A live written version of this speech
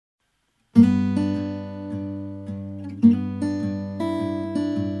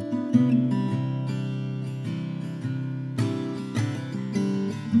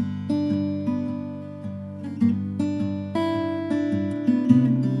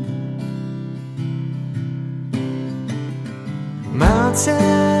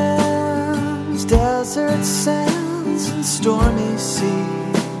mountains, desert sands, and stormy seas.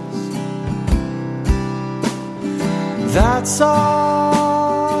 That's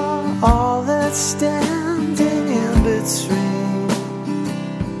all that's standing in between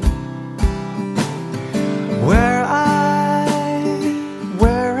where I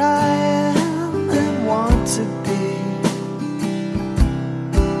am and want to be.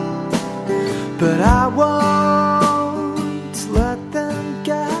 But I won't let them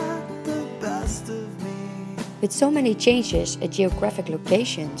get the best of me. With so many changes at geographic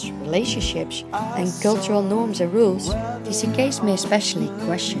locations, relationships, and cultural norms and rules, TCKs may especially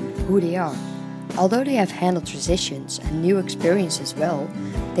question who they are. Although they have handled transitions and new experiences well,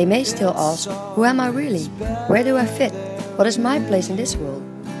 they may still ask, who am I really? Where do I fit? What is my place in this world?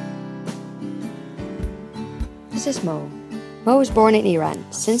 This is Mo. Mo was born in Iran.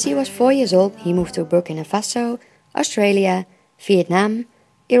 Since he was 4 years old, he moved to Burkina Faso, Australia, Vietnam,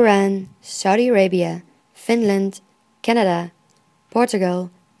 Iran, Saudi Arabia, Finland, Canada, Portugal,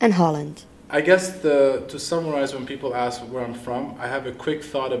 and Holland. I guess to summarize, when people ask where I'm from, I have a quick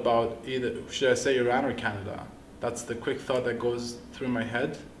thought about either, should I say Iran or Canada? That's the quick thought that goes through my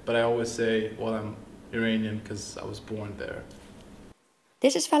head, but I always say, well, I'm Iranian because I was born there.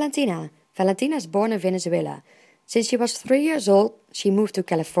 This is Valentina. Valentina is born in Venezuela. Since she was 3 years old, she moved to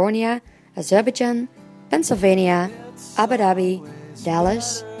California, Azerbaijan, Pennsylvania, Abu Dhabi,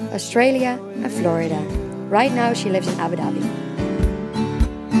 Dallas, Australia, and Florida. Right now she lives in Abu Dhabi.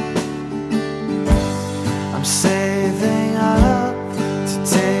 I'm saving up to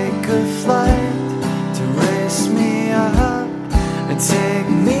take a flight to race me up and take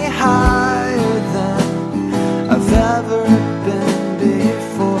me higher than I've ever been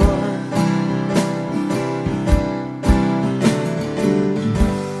before.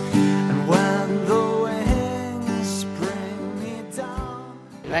 And when the wings bring me down,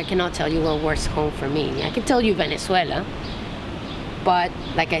 I cannot tell you where's home for me. I can tell you Venezuela. But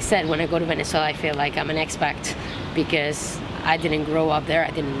like I said, when I go to Venezuela, I feel like I'm an expat because I didn't grow up there.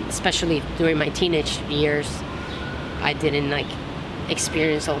 I didn't, especially during my teenage years, I didn't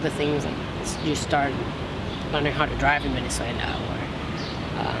experience all the things like you start learning how to drive in Venezuela or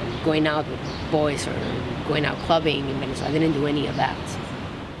going out with boys or going out clubbing in Venezuela. I didn't do any of that.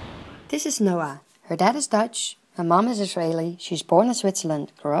 This is Noah. Her dad is Dutch, her mom is Israeli. She's born in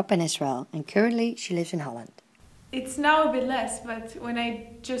Switzerland, grew up in Israel, and currently she lives in Holland. It's now a bit less, but when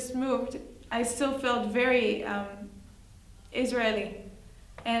I just moved, I still felt very Israeli.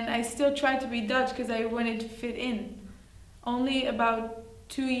 And I still tried to be Dutch because I wanted to fit in. Only about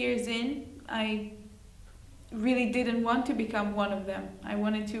 2 years in, I really didn't want to become one of them. I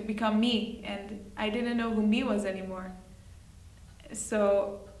wanted to become me, and I didn't know who me was anymore.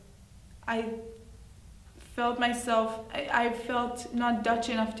 So I felt myself, I felt not Dutch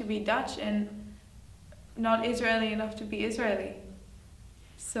enough to be Dutch and not Israeli enough to be Israeli.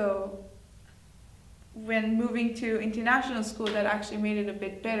 So when moving to international school, that actually made it a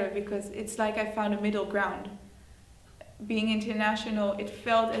bit better because it's like I found a middle ground. Being international, it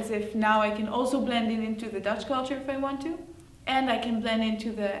felt as if now I can also blend into the Dutch culture if I want to, and I can blend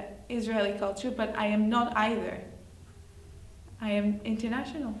into the Israeli culture, but I am not either. I am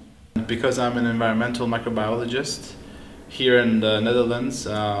international. Because I'm an environmental microbiologist here in the Netherlands,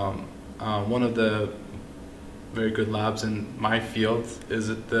 one of the very good labs in my field is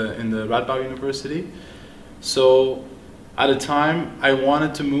in the Radboud University. So at a time I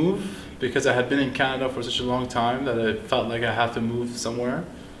wanted to move because I had been in Canada for such a long time that I felt like I had to move somewhere.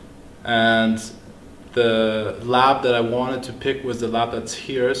 And the lab that I wanted to pick was the lab that's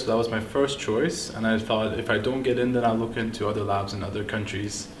here, so that was my first choice. And I thought if I don't get in, then I'll look into other labs in other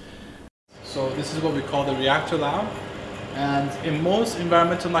countries. So this is what we call the reactor lab. And in most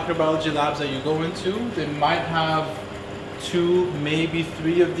environmental microbiology labs that you go into, they might have 2, maybe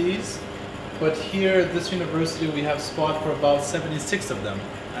 3 of these. But here at this university, we have spot for about 76 of them,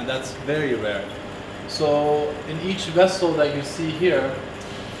 and that's very rare. So in each vessel that you see here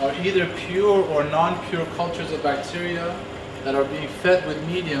are either pure or non-pure cultures of bacteria that are being fed with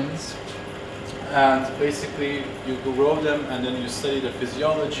mediums, and basically you grow them and then you study their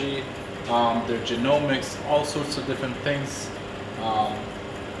physiology, their genomics, all sorts of different things.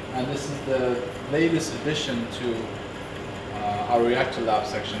 And this is the latest addition to our reactor lab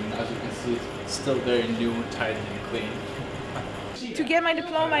section. As you can see, it's still very new, tidy, and clean. To get my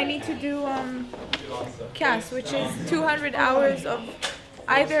diploma, I need to do CAS, which is 200 hours of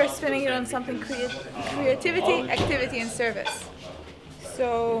either spending it on something creativity, activity, and service.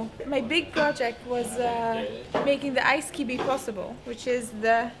 So my big project was making the ice ski be possible, which is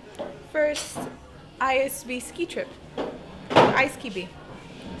the first ISB ski trip. ice kibi.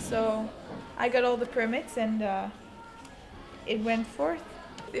 So I got all the permits and it went forth.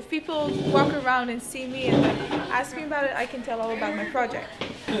 If people walk around and see me and ask me about it, I can tell all about my project.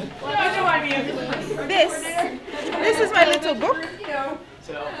 This is my little book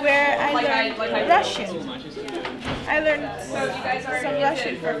where I learned Russian. I learned some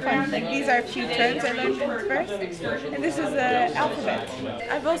Russian for fun. Like these are a few terms I learned at first, and this is the alphabet.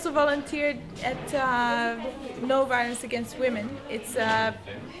 I've also volunteered at No Violence Against Women.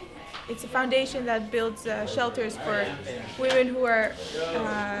 It's a foundation that builds shelters for women who are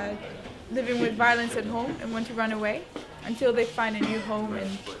living with violence at home and want to run away until they find a new home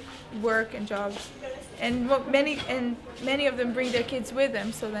and work and jobs. And many of them bring their kids with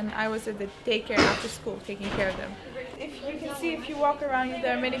them, so then I was at the daycare after school taking care of them. If you can see, if you walk around,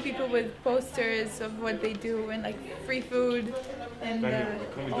 there are many people with posters of what they do and like free food and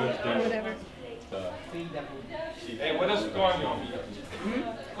whatever. Hey, what is going on?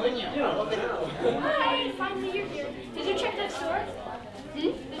 Hi, finally you're here. Did you check that store?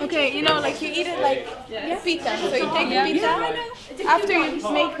 Okay, you know, like you eat it like pita. So you take the pita, after you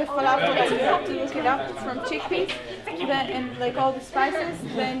make the falafel, like you have to look it up from chickpeas, and like all the spices,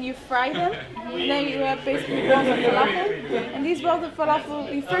 then you fry them, then you have basically balls of falafel. And these balls of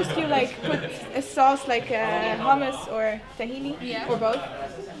falafel, first you like put a sauce like hummus or tahini, or both.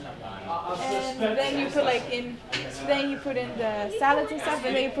 And then you put then you put in the salads and stuff,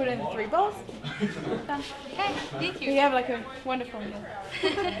 and then you put in the 3 balls. Done. Okay, thank you. You have like a wonderful meal.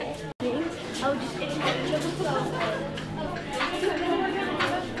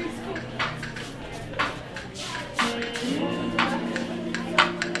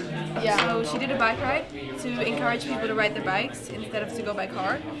 Yeah. So she did a bike ride to encourage people to ride their bikes instead of to go by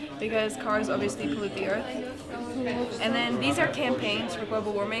car, because cars obviously pollute the earth. And then these are campaigns for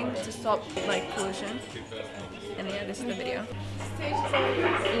global warming to stop like pollution. And yeah, this is the video.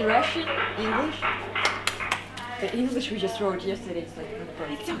 In Russian, English. The English we just wrote yesterday. It's like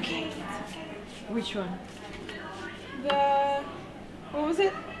It's okay. which one? What was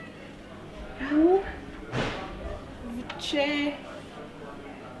it?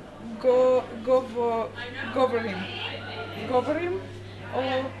 Govorim o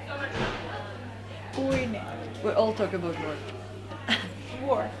ujne. We all talk about war.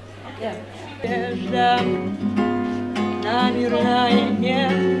 War. Yeah. На мирное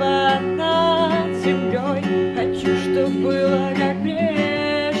небо над землей хочу, чтоб было как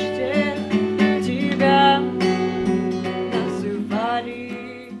прежде. Тебя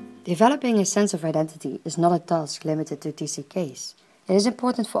называли. Developing a sense of identity is not a task limited to TCKs. It is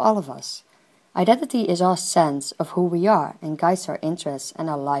important for all of us. Identity is our sense of who we are and guides our interests and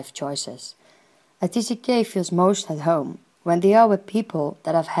our life choices. A TCK feels most at home when they are with people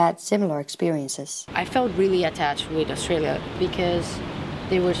that have had similar experiences. I felt really attached with Australia because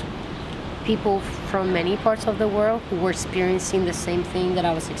there were people from many parts of the world who were experiencing the same thing that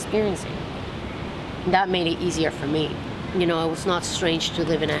I was experiencing. That made it easier for me. You know, it was not strange to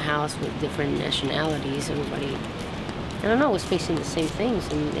live in a house with different nationalities. Everybody, I don't know, was facing the same things,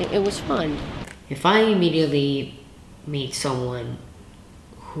 and it was fun. If I immediately meet someone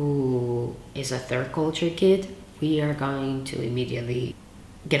who is a third culture kid, we are going to immediately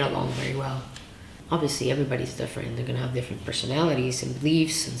get along very well. Obviously, everybody's different. They're going to have different personalities and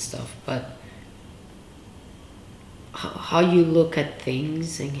beliefs and stuff, but how you look at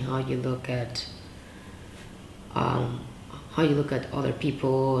things and how you look at other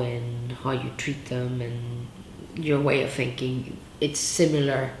people and how you treat them and your way of thinking, it's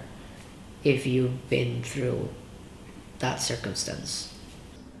similar if you've been through that circumstance.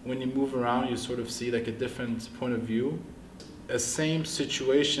 When you move around, you sort of see like a different point of view. A same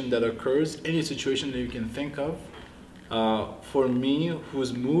situation that occurs, any situation that you can think of, for me,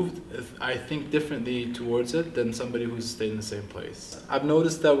 who's moved, I think differently towards it than somebody who's stayed in the same place. I've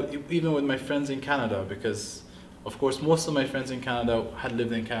noticed that even with my friends in Canada, because of course most of my friends in Canada had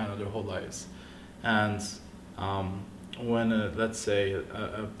lived in Canada their whole lives. And when, let's say,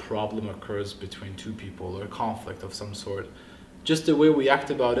 a problem occurs between two people or a conflict of some sort, just the way we act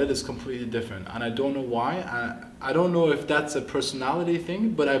about it is completely different. And I don't know why. I don't know if that's a personality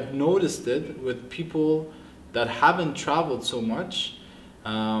thing, but I've noticed it with people that haven't traveled so much.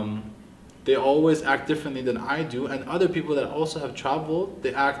 They always act differently than I do, and other people that also have traveled,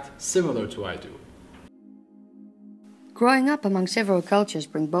 they act similar to I do. Growing up among several cultures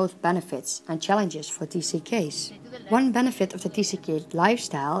brings both benefits and challenges for TCKs. One benefit of the TCK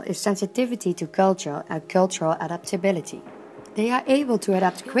lifestyle is sensitivity to culture and cultural adaptability. They are able to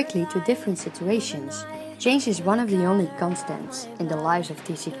adapt quickly to different situations. Change is one of the only constants in the lives of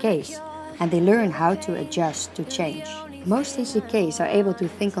TCKs. and they learn how to adjust to change. Most TCKs are able to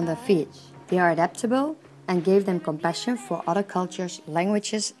think on their feet. They are adaptable and give them compassion for other cultures,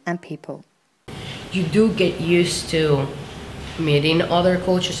 languages, and people. You do get used to meeting other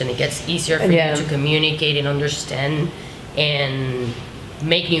cultures, and it gets easier for you to communicate and understand and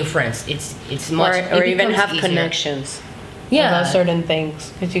make new friends. It's much or even have easier. connections. Yeah, about certain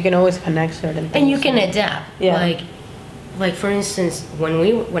things, because you can always connect certain things. and you can adapt. Yeah. Like for instance,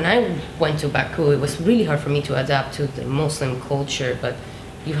 when I went to Baku, it was really hard for me to adapt to the Muslim culture, but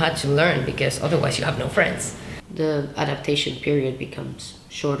you had to learn because otherwise you have no friends. The adaptation period becomes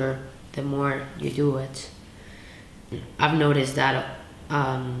shorter the more you do it. I've noticed that,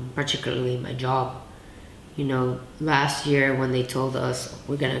 particularly in my job. You know, last year when they told us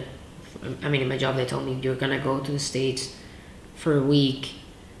in my job they told me you're gonna go to the States for a week.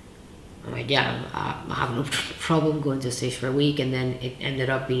 I'm like, yeah, I have no problem going to the States for a week, and then it ended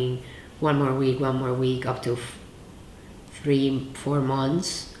up being one more week, up to 3-4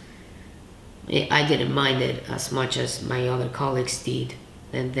 months. I didn't mind it as much as my other colleagues did.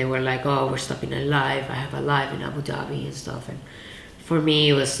 And they were like, oh, we're stopping a live. I have a live in Abu Dhabi and stuff. And for me,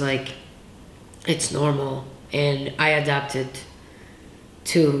 it was like, it's normal. And I adapted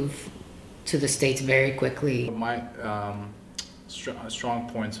to the States very quickly. My strong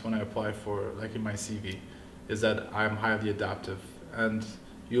points when I apply for, like in my CV, is that I'm highly adaptive. And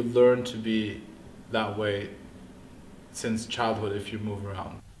you learn to be that way since childhood if you move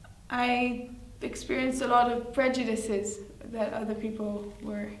around. I experienced a lot of prejudices that other people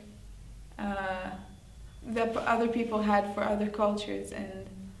were, that other people had for other cultures, and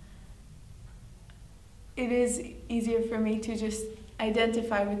it is easier for me to just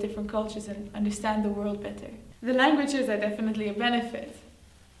identify with different cultures and understand the world better. The languages are definitely a benefit.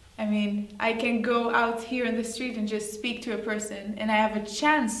 I mean, I can go out here in the street and just speak to a person, and I have a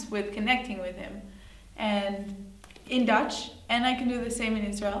chance with connecting with him, and in Dutch, and I can do the same in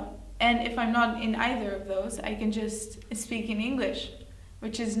Israel. And if I'm not in either of those, I can just speak in English,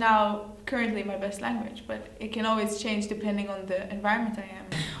 which is now currently my best language, but it can always change depending on the environment I am.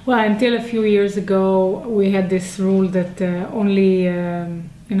 Well, until a few years ago, we had this rule that only,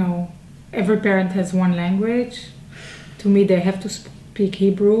 every parent has one language. To me, they have to speak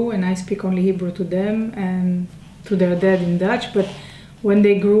Hebrew, and I speak only Hebrew to them and to their dad in Dutch. But when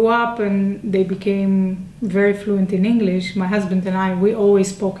they grew up and they became very fluent in English, my husband and I, we always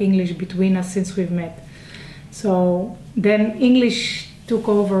spoke English between us since we've met. So then English took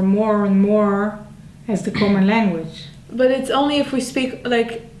over more and more as the common language. But it's only if we speak,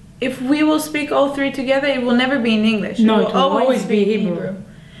 like, if we will speak all three together, it will never be in English. No, it will always be Hebrew.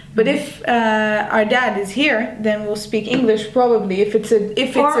 But if our dad is here, then we'll speak English probably, if it's a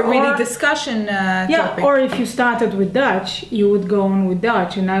really discussion topic. Yeah, or if you started with Dutch, you would go on with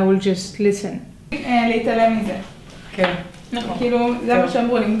Dutch and I will just listen. להתעלם מזה. כן. נכון. כאילו, זה מה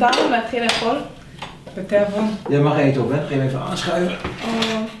שאמרו לי, מותר לנו להתחיל לאכול? בתיאבון. Je mag eten op, hè? Ga je even aanschuiven.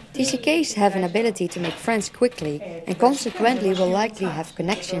 TCKs have an ability to make friends quickly and consequently will likely have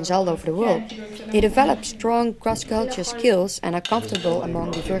connections all over the world. They develop strong cross-cultural skills and are comfortable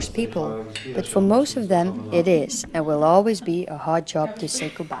among diverse people. But for most of them, it is and will always be a hard job to say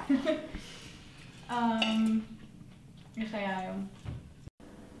goodbye.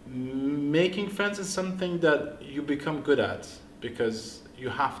 Making friends is something that you become good at because you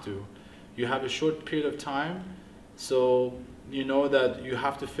have to. You have a short period of time, so you know that you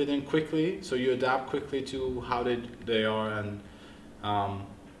have to fit in quickly, so you adapt quickly to how they are and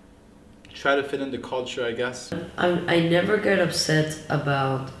try to fit in the culture, I guess. I never get upset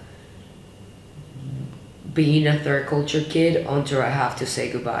about being a third culture kid until I have to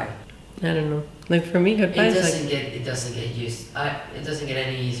say goodbye. I don't know. Like for me, goodbye It is doesn't like, get it doesn't get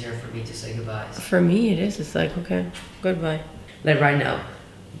any easier for me to say goodbyes. for me it is. It's like, okay, goodbye. Like right now,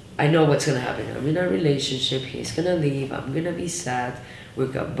 I know what's gonna happen. I'm in a relationship, he's gonna leave, I'm gonna be sad, we're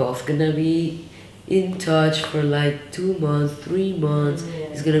both gonna be in touch for like 2 months, 3 months.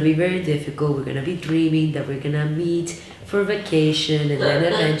 It's gonna be very difficult. We're gonna be dreaming that we're gonna meet for vacation, and then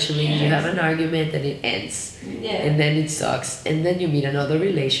eventually you have an argument and it ends. And then it sucks. And then you meet another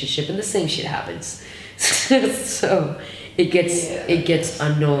relationship and the same shit happens. So it gets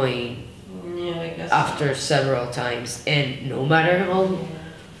annoying after several times, and no matter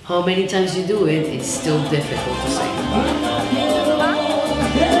how many times you do it, it's still difficult to say goodbye.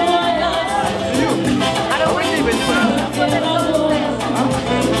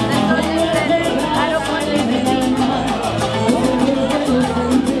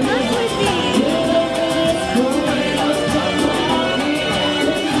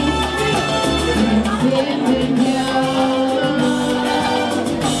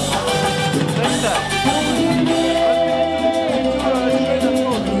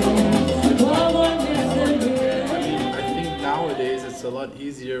 somewhat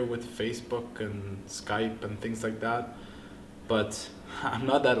easier with Facebook and Skype and things like that. But I'm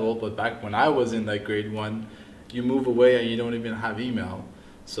not that old, but back when I was in like grade 1, you move away and you don't even have email.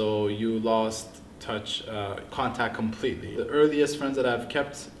 So you lost touch, contact completely. The earliest friends that I've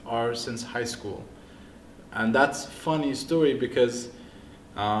kept are since high school. And that's a funny story because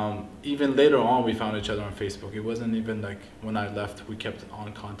even later on we found each other on Facebook. It wasn't even like when I left we kept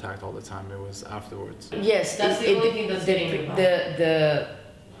on contact all the time. It was afterwards. Yes, That's the only thing that's getting involved.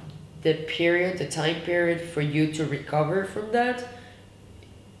 the time period for you to recover from that,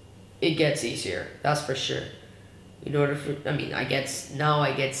 it gets easier. That's for sure. In order for, I mean, I get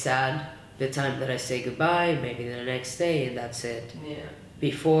sad the time that I say goodbye, maybe the next day, and that's it. Yeah.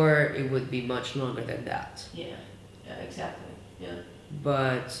 Before, it would be much longer than that. Yeah. Yeah, exactly. Yeah.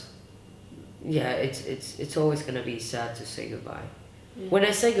 But yeah, it's always gonna be sad to say goodbye. When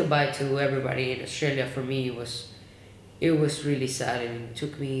I say goodbye to everybody in Australia, for me it was really sad, and it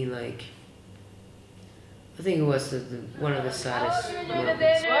took me like, I think it was one of the saddest moments.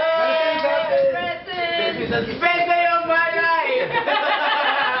 This is the best day of my life!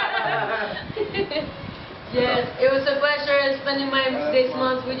 Yes, it was a pleasure spending this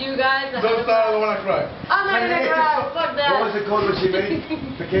month with you guys. Don't start, I don't want to cry. I'm not gonna cry, fuck that. What was it called when she made?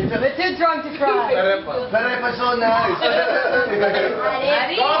 Paquita? We're too drunk to cry. Perepa, so nice. Go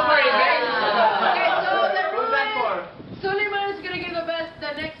for it, guys! Okay, so Suleiman is gonna give the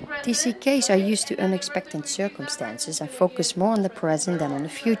next present. TCKs are used to unexpected circumstances and focus more on the present than on the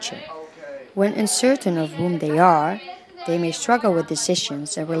future. When uncertain of whom they are, they may struggle with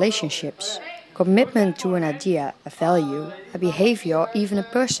decisions and relationships. Commitment to an idea, a value, a behavior, or even a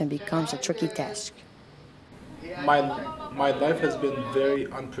person becomes a tricky task. My life has been very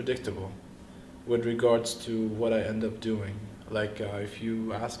unpredictable with regards to what I end up doing. Like if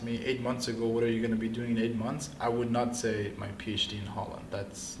you asked me 8 months ago, what are you going to be doing in 8 months? I would not say my PhD in Holland.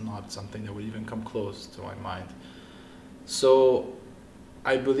 That's not something that would even come close to my mind. So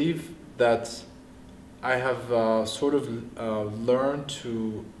I believe that I have sort of learned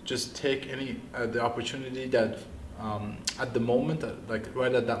to just take the opportunity that at the moment, like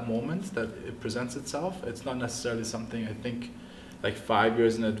right at that moment that it presents itself. It's not necessarily something I think like 5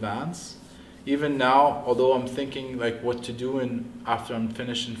 years in advance. Even now, although I'm thinking like what to do after I'm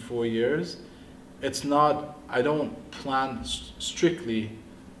finished in 4 years, it's not, I don't plan strictly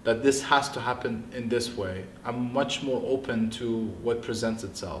that this has to happen in this way. I'm much more open to what presents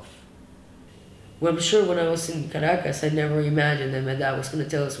itself. Well, I'm sure when I was in Caracas, I never imagined that my dad was going to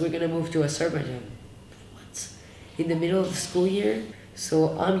tell us, we're going to move to Azerbaijan. What? In the middle of the school year?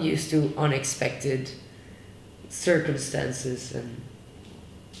 So I'm used to unexpected circumstances, and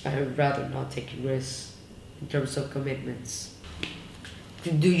I would rather not take risks in terms of commitments.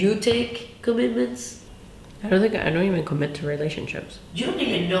 Do you take commitments? I don't even commit to relationships. You don't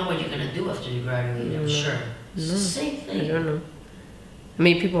even know what you're going to do after you graduate, I'm sure. It's the same thing. I don't know. I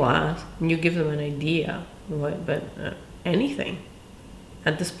mean, people ask, and you give them an idea, but anything.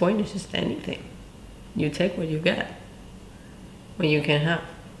 At this point, it's just anything. You take what you get, what you can have.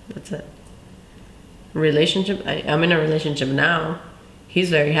 That's it. Relationship, I'm in a relationship now. He's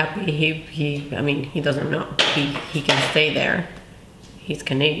very happy. I mean, he doesn't know. He can stay there. He's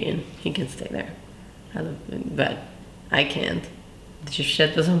Canadian. He can stay there. But I can't. If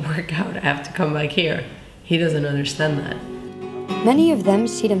shit doesn't work out, I have to come back here. He doesn't understand that. Many of them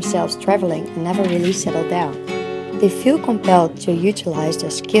see themselves traveling and never really settle down. They feel compelled to utilize their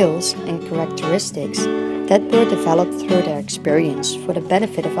skills and characteristics that were developed through their experience for the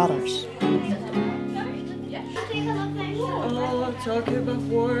benefit of others. Oh, talk about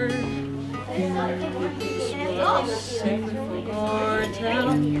work. Sing for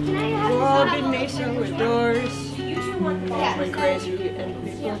town. Go beneath our doors. When crazy and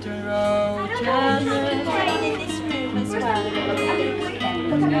people turn around.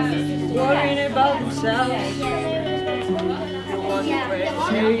 Worrying about themselves. Wondering where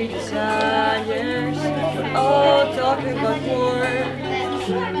their desires. But all talking about work.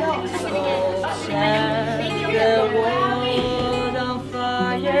 So sad, the world on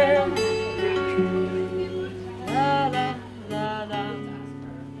fire. La la la la.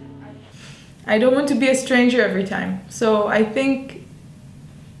 I don't want to be a stranger every time. So I think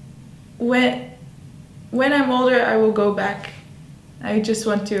when I'm older, I will go back. I just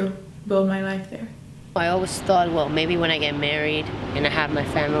want to build my life there. I always thought, well, maybe when I get married and I have my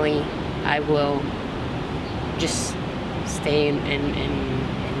family, I will just stay in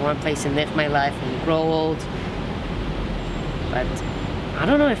one place and live my life and grow old. But I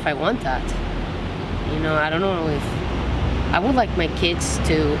don't know if I want that. You know, I don't know if... I would like my kids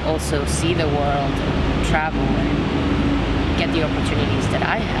to also see the world and travel and get the opportunities that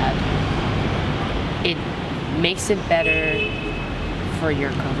I had, it makes it better for your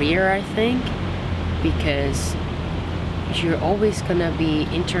career, I think, because you're always gonna be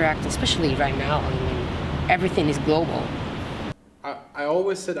interacting, especially right now. I mean, everything is global. I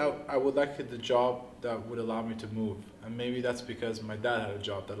always said I would like the job that would allow me to move, and maybe that's because my dad had a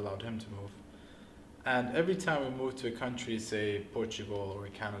job that allowed him to move. And every time we moved to a country, say Portugal or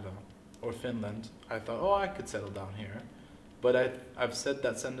Canada or Finland, I thought, oh, I could settle down here. But I've said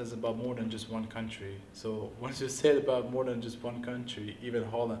that sentence about more than just one country. So once you say it about more than just one country, even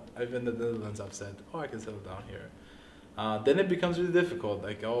Holland, even the Netherlands, I've said, oh, I can settle down here. Then it becomes really difficult.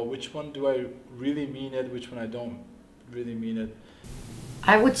 Like, oh, which one do I really mean it? Which one I don't really mean it?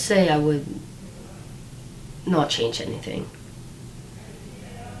 I would say I would not change anything.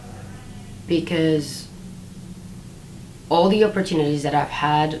 Because all the opportunities that I've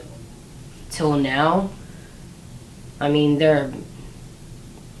had till now, I mean, they're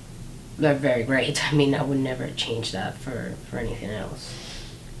very great. I mean, I would never change that for anything else.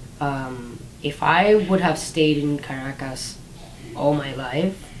 If I would have stayed in Caracas all my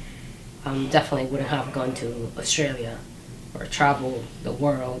life, definitely wouldn't have gone to Australia or travel the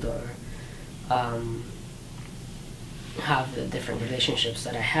world or have the different relationships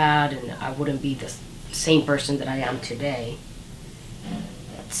that I had, and I wouldn't be the same person that I am today.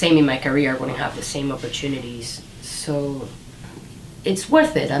 Same in my career, I wouldn't have the same opportunities. So it's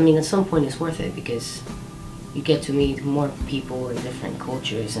worth it. I mean, at some point it's worth it because you get to meet more people in different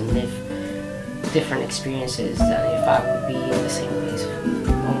cultures and live different experiences than if I would be in the same place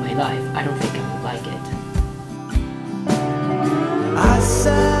all my life. I don't think I would like it. I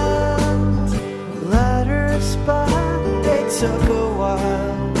sent letters, but they took a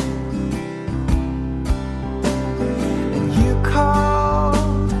while. And you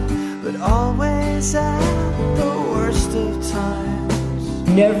called, but always at the worst of times.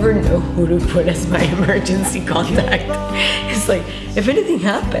 Never know who to put as my emergency contact. It's like, if anything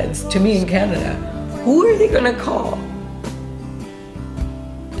happens to me in Canada, who are they gonna call?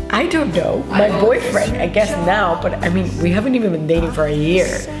 I don't know. My boyfriend, I guess now, but I mean, we haven't even been dating for a year.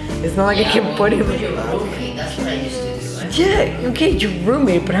 It's not like I can put him. That's what I used to do. Yeah, okay, your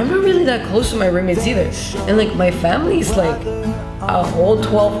roommate, but I'm not really that close to my roommates either. And like, my family's like a whole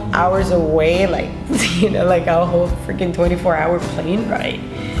 12 hours away, like, you know, like a whole freaking 24-hour plane ride.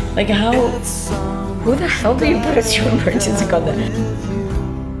 Like, who the hell do you put as your emergency contact?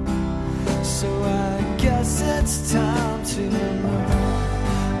 So I guess it's time to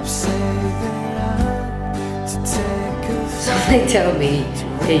They tell me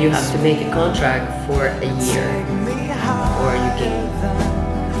that you have to make a contract for a year, or you can,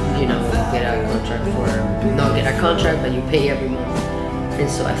 you know, get a contract for, not get a contract, but you pay every month. And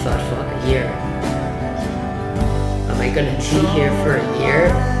so I thought, fuck, a year. Am I gonna be here for a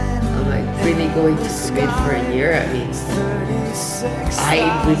year? Am I really going to commit for a year? I mean,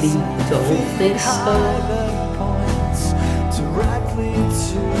 I really don't think so.